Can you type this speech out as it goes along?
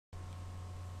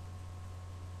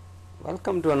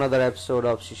Welcome to another episode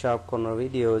of C Sharp Corner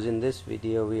videos. In this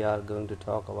video we are going to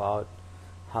talk about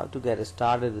how to get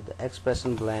started with the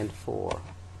Expression Blend 4.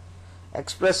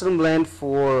 Expression Blend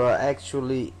 4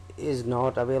 actually is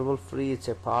not available free. It's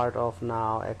a part of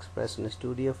now Expression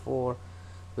Studio 4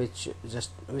 which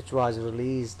was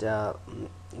released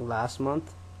last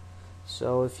month.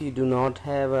 So if you do not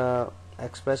have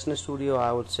Expression Studio,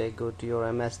 I would say go to your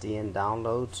MSDN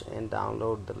downloads and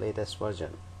download the latest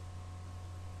version.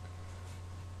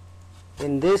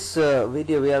 In this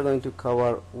video we are going to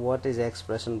cover what is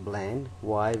Expression Blend,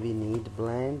 why we need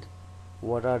Blend,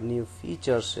 what are new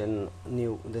features in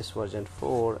this version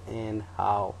 4, and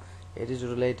how it is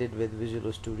related with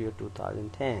Visual Studio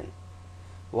 2010.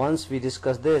 Once we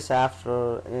discuss this,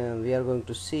 after we are going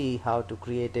to see how to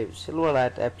create a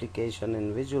Silverlight application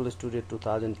in Visual Studio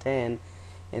 2010,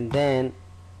 and then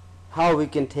how we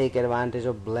can take advantage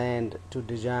of Blend to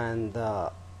design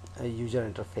the user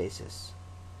interfaces.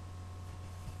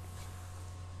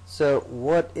 So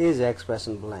what is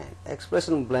Expression Blend?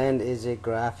 Expression Blend is a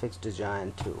graphics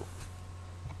design tool.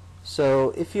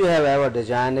 So if you have ever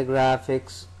designed a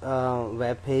graphics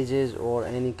web pages or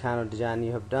any kind of design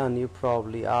you have done, you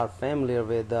probably are familiar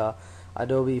with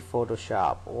Adobe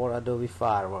Photoshop or Adobe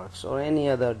Fireworks or any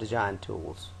other design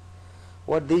tools.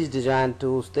 What these design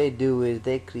tools they do is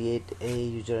they create a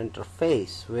user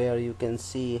interface where you can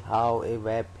see how a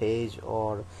web page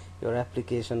or your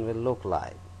application will look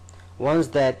like. Once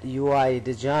that UI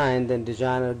designed, then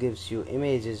designer gives you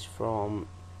images from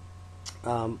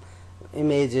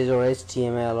images or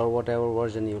HTML or whatever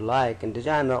version you like, and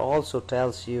designer also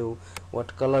tells you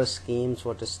what color schemes,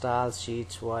 what style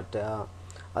sheets, what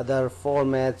other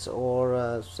formats,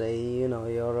 or say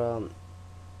your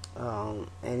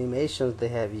animations they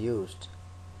have used.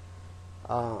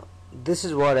 This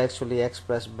is what actually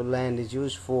Expression Blend is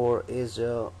used for, is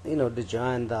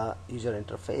design the user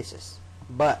interfaces.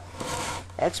 But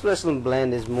Expression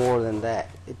Blend is more than that.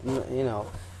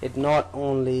 It not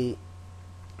only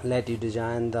let you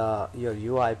design your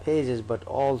UI pages, but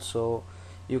also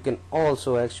you can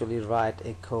also actually write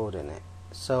a code in it.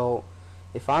 So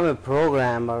if I'm a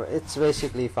programmer, it's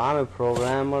basically, if I'm a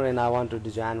programmer and I want to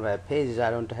design web pages,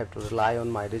 I don't have to rely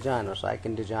on my designers. I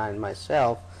can design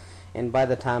myself, and by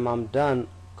the time I'm done,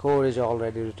 code is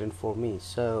already written for me.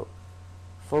 So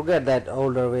forget that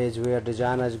older ways where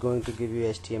designer is going to give you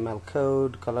HTML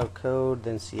code, color code,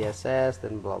 then CSS,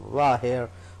 then blah blah blah. Here,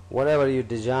 whatever you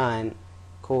design,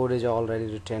 code is already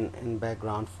written in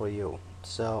background for you.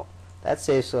 So that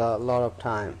saves a lot of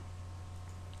time.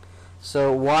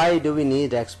 So why do we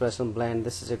need Expression Blend?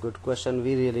 This is a good question.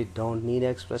 We really don't need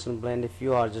Expression Blend if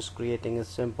you are just creating a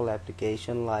simple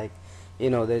application like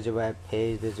there's a web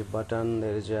page, there's a button,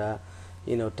 there's a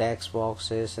text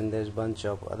boxes, and there's a bunch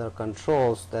of other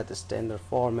controls that is standard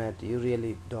format. You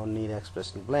really don't need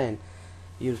Expression Blend.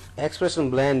 Expression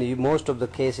Blend, most of the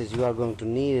cases you are going to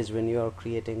need is when you are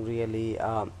creating really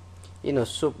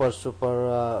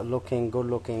super looking, good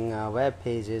looking web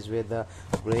pages with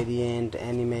gradient,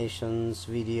 animations,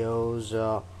 videos,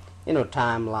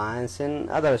 timelines and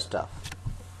other stuff.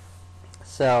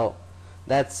 So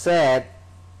that said,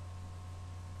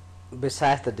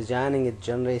 besides the designing, it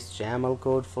generates YAML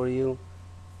code for you.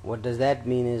 What does that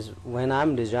mean is, when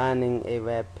I'm designing a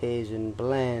web page in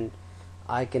Blend,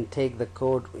 I can take the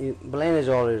code. Blend is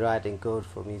already writing code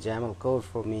for me, YAML code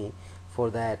for me, for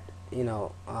that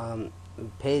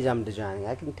page I'm designing.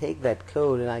 I can take that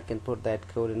code and I can put that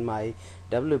code in my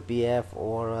WPF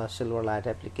or Silverlight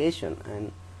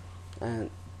application.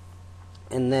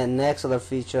 And then next other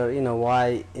feature,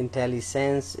 why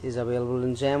IntelliSense is available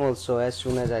in YAML. So as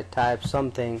soon as I type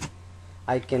something,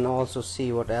 I can also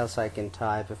see what else I can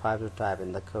type if I have to type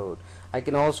in the code. I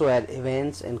can also add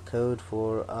events and code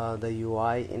for the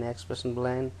UI in Expression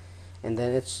Blend, and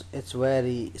then it's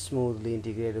very smoothly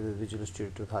integrated with Visual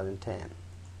Studio 2010.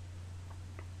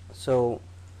 So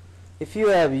if you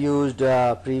have used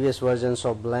previous versions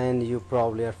of Blend, you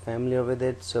probably are familiar with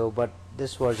it. But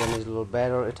this version is a little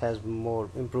better. It has more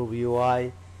improved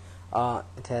UI.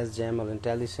 It has YAML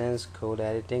IntelliSense, code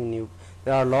editing.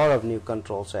 There are a lot of new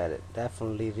controls added.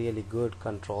 Definitely really good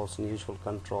controls and useful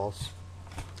controls,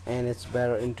 and it's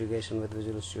better integration with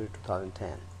Visual Studio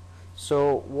 2010.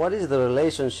 So what is the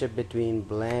relationship between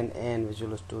Blend and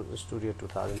Visual Studio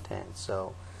 2010?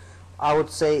 So I would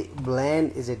say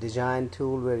Blend is a design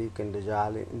tool where you can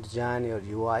design your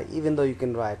UI, even though you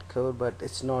can write code, but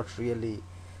it's not really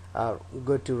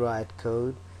good to write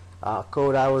code.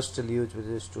 Code I would still use with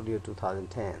Visual Studio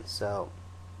 2010. So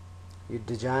you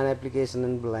design application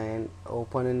in Blend,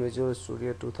 open in Visual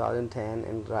Studio 2010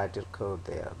 and write your code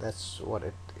there. That's what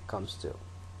it comes to.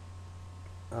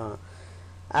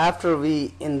 After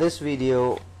we in this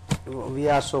video we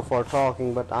are so far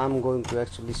talking, but I'm going to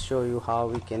actually show you how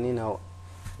we can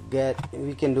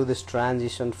we can do this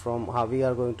transition from how we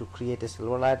are going to create a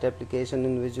Silverlight application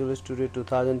in Visual Studio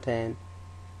 2010.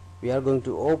 We are going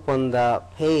to open the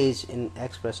page in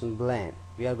Express and Blend.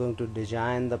 We are going to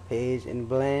design the page in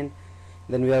Blend.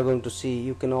 Then we are going to see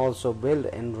you can also build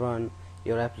and run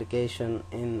your application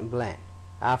in Blend.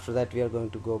 After that, we are going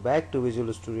to go back to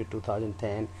Visual Studio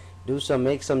 2010,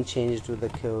 make some changes to the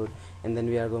code, and then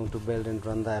we are going to build and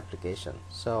run the application.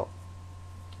 So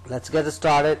let's get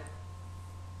started.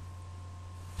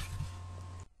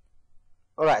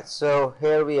 Alright, so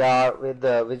here we are with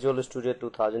the Visual Studio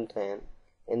 2010.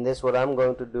 In this, what I'm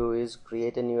going to do is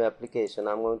create a new application.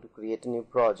 I'm going to create a new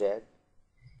project,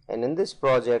 and in this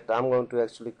project I'm going to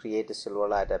actually create a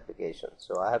Silverlight application.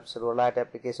 So I have Silverlight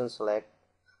application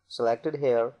selected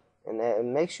here,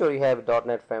 and make sure you have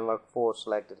 .NET Framework 4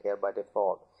 selected here by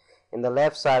default. In the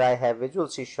left side I have Visual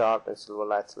C# and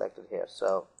Silverlight selected here.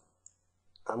 So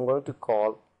I'm going to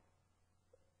call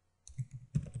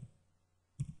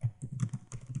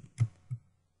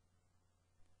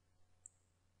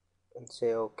and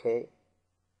say OK.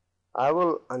 I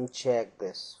will uncheck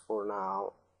this for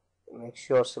now. Make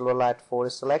sure Silverlight 4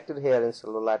 is selected here in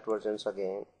Silverlight versions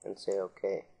again, and say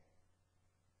OK.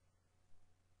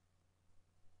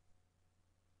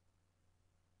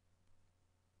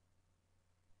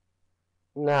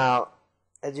 Now,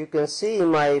 as you can see,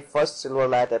 my first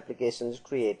Silverlight application is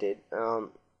created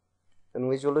in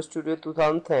Visual Studio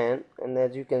 2010, and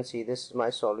as you can see, this is my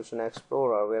Solution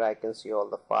Explorer where I can see all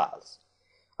the files.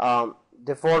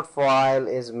 Default file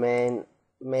is main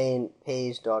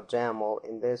page.yaml.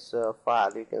 In this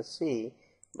file, you can see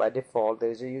by default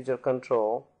there is a user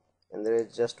control, and there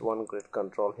is just one grid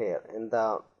control here. And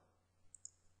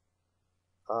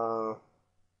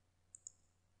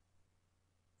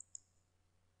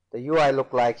the UI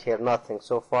look like here nothing.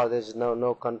 So far there's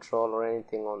no control or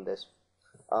anything on this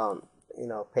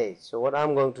page. So what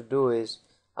I'm going to do is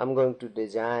I'm going to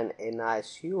design a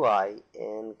nice UI,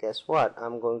 and guess what,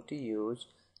 I'm going to use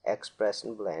Express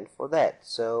and Blend for that.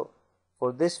 So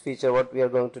for this feature, what we are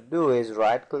going to do is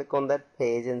right click on that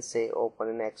page and say open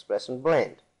in Express and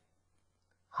Blend.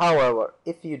 However,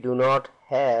 if you do not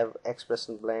have Express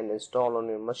and Blend installed on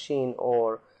your machine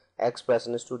or Express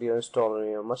and Studio installed on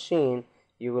your machine,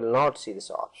 you will not see this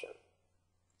option.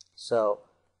 So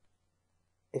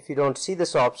if you don't see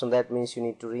this option, that means you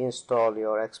need to reinstall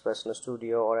your Express and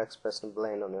Studio or Express and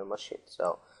Blend on your machine.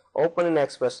 So open in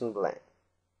Express and Blend.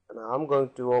 Now I'm going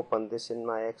to open this in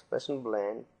my Express and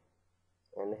Blend,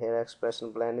 and here Express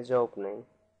and Blend is opening.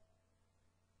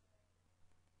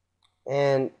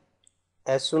 And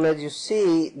as soon as you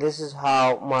see, this is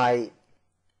how my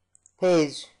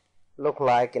page look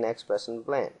like in Express and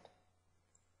Blend.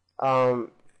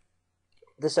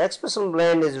 This Express and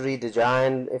Blend is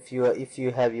redesigned if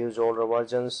you have used older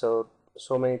versions,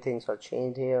 so many things are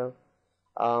changed here.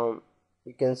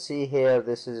 You can see here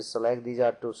this is select, these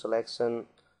are two selection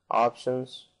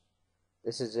options.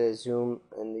 This is a zoom,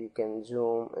 and you can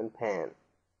zoom and pan.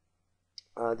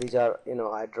 These are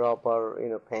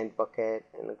eyedropper, paint bucket,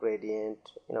 and a gradient,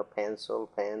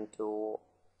 pencil, pen tool.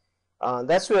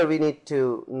 That's where we need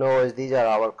to know is these are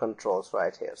our controls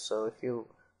right here. So if you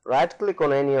right click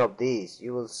on any of these,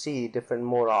 you will see different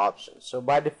more options. So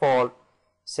by default,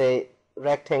 say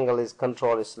rectangle is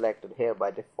control is selected here by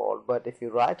default, but if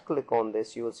you right click on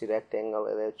this, you will see rectangle,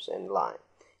 ellipse, and line.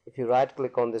 If you right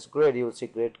click on this grid, you will see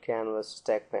grid, canvas,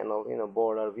 stack panel,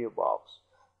 border, view box.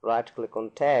 Right click on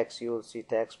text, you will see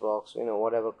text box,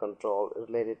 whatever control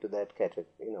related to that category,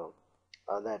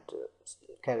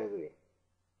 category.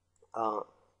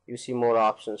 You see more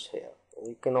options here.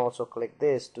 You can also click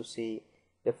this to see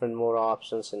different more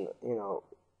options and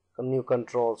new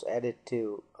controls added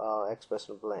to Express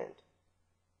and Blend.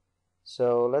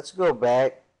 So let's go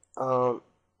back.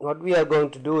 What we are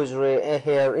going to do is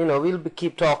here, we'll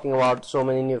keep talking about so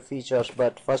many new features,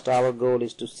 but first our goal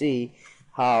is to see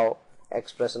how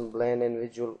Express and Blend and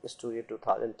Visual Studio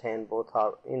 2010 both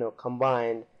are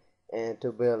combined and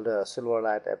to build a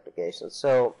Silverlight application.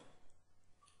 So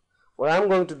what I'm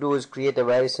going to do is create a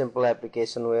very simple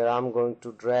application where I'm going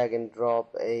to drag and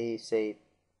drop a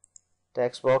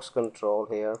text box control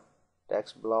here,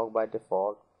 text block by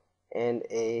default, and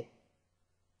a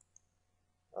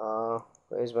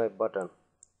where's my button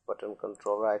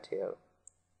control right here.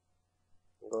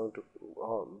 I'm going to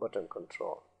button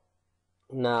control.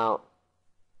 Now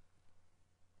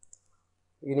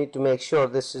you need to make sure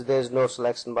there's no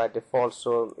selection by default,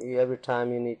 so every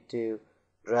time you need to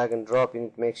drag and drop, you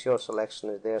need to make sure selection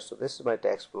is there. So this is my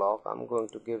text block. I'm going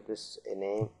to give this a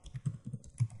name,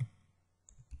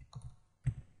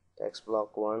 text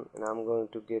block 1, and I'm going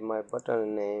to give my button a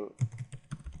name,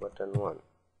 button 1.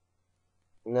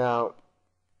 Now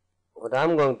what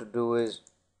I'm going to do is,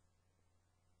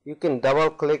 you can double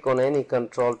click on any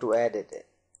control to edit it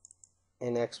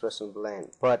in Expression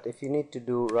Blend, but if you need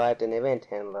to write an event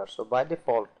handler, so by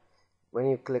default when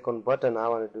you click on button, I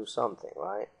want to do something,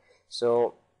 right?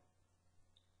 So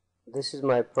this is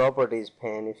my properties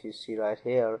pane. If you see right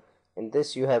here, in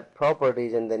this you have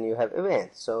properties and then you have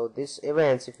events. So this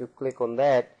events, if you click on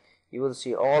that, you will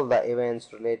see all the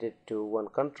events related to one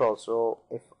control. So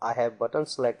if I have button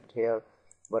selected here,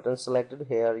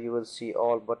 you will see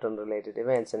all button related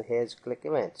events, and here's click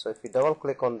event. So if you double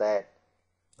click on that,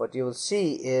 what you will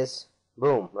see is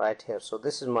boom, right here. So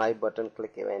this is my button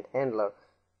click event handler.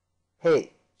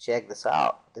 Hey, check this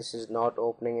out. This is not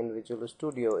opening in Visual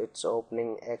Studio, it's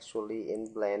opening actually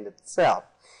in Blend itself.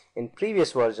 In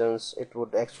previous versions it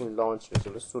would actually launch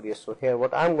Visual Studio. So here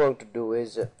what I'm going to do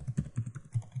is,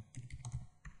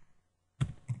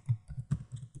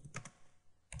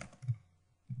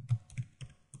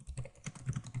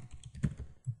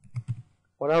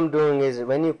 what I'm doing is,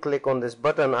 when you click on this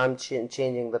button, I'm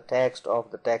changing the text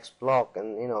of the text block,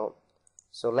 and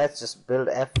so let's just build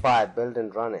F5, build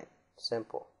and run it.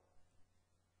 Simple.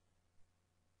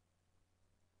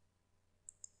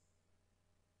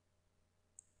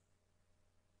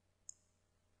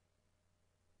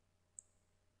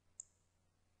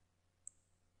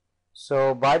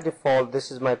 So by default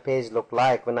this is my page look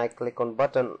like. When I click on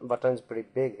button is pretty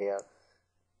big here,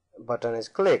 button is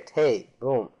clicked, hey,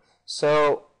 boom.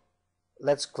 So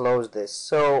let's close this.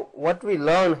 So what we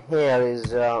learn here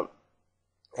is,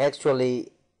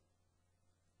 actually,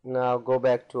 now go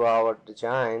back to our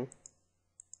design,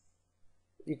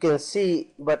 you can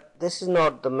see, but this is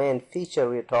not the main feature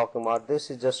we're talking about. This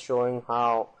is just showing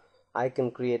how I can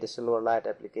create a Silverlight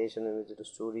application in Visual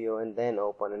Studio and then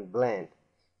open and Blend.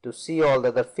 To see all the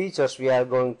other features we are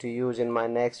going to use in my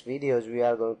next videos, we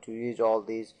are going to use all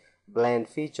these Blend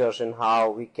features and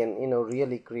how we can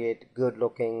really create good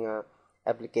looking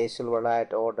application,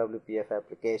 Silverlight or WPF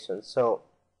applications. So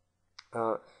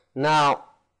now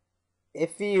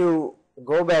if you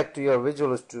go back to your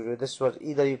Visual Studio, this was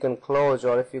either you can close,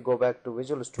 or if you go back to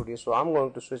Visual Studio, so I'm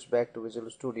going to switch back to Visual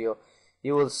Studio,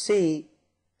 you will see,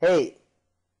 hey,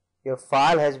 your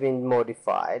file has been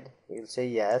modified. You'll say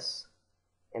yes,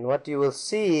 and what you will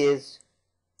see is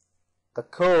the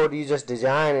code you just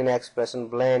designed in Expression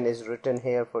Blend is written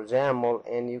here for XAML,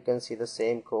 and you can see the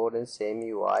same code and same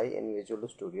UI in Visual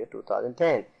Studio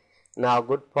 2010. Now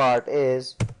good part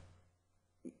is,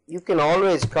 you can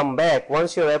always come back.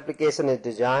 Once your application is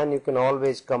designed, you can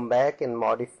always come back and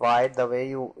modify it the way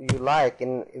you like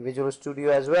in Visual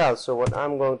Studio as well. So what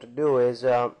I'm going to do is,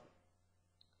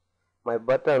 my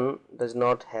button does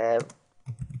not have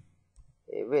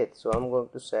a width, so I'm going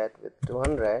to set with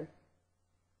 200,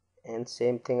 and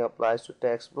same thing applies to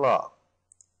text block.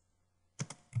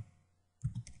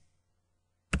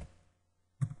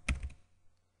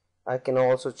 I can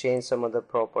also change some other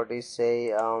properties,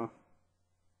 say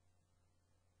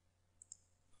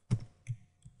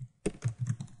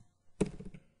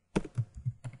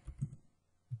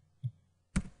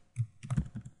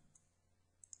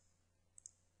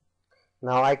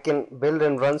now I can build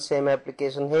and run same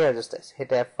application here. Just hit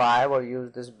F5 or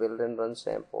use this build and run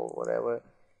sample, whatever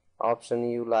option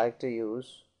you like to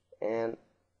use, and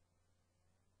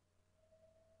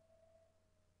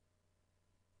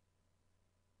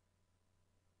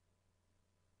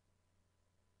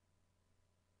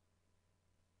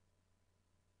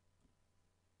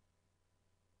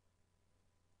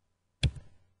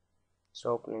it's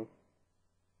opening.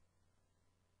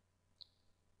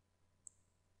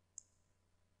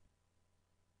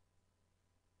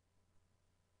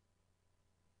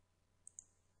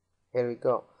 Here we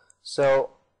go.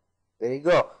 So there you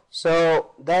go.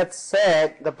 So that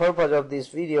said, the purpose of this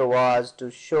video was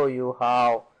to show you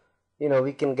how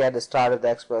we can get started with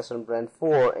Expression Blend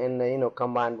 4 and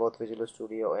combine both Visual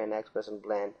Studio and Expression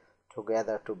Blend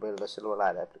together to build a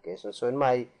Silverlight application. So in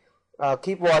my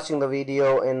keep watching the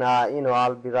video, and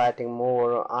I'll be writing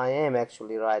more. I am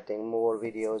actually writing more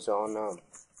videos on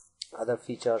other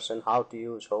features and how to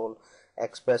use whole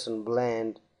Expression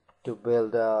Blend to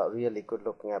build really good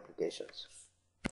looking applications.